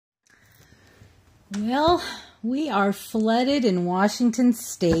Well, we are flooded in Washington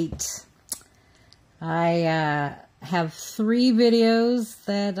State. I have 3 videos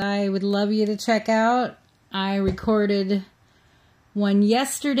that I would love you to check out. I recorded one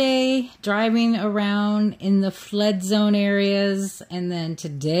yesterday driving around in the flood zone areas, and then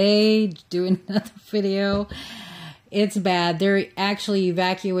today doing another video. It's bad. They're actually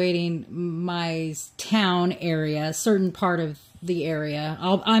evacuating my town area, a certain part of the area.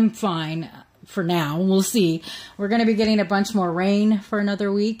 I'm fine for now. We'll see. We're going to be getting a bunch more rain for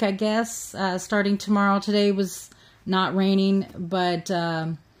another week, I guess, starting tomorrow. Today was not raining, but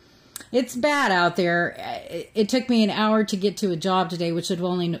it's bad out there. It took me an hour to get to a job today, which would have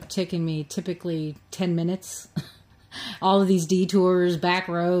only taken me typically 10 minutes. All of these detours, back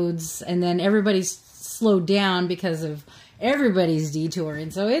roads, and then everybody's slowed down because of everybody's detouring.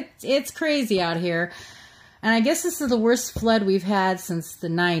 So it's crazy out here. And I guess this is the worst flood we've had since the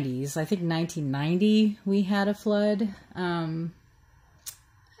 90s. I think 1990 we had a flood. And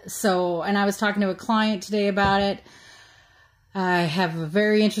I was talking to a client today about it. I have a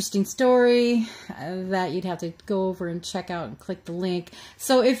very interesting story that you'd have to go over and check out and click the link.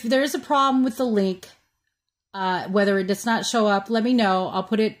 So if there's a problem with the link, whether it does not show up, let me know. I'll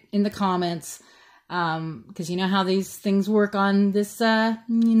put it in the comments. Because you know how these things work on this, Nazi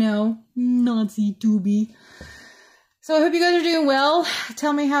Tubi. So I hope you guys are doing well.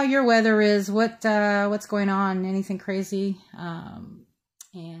 Tell me how your weather is. What's going on? Anything crazy?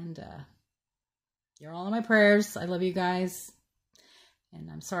 You're all in my prayers. I love you guys. And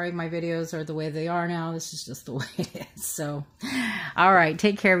I'm sorry my videos are the way they are now. This is just the way it is. So, all right.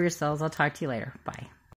 Take care of yourselves. I'll talk to you later. Bye.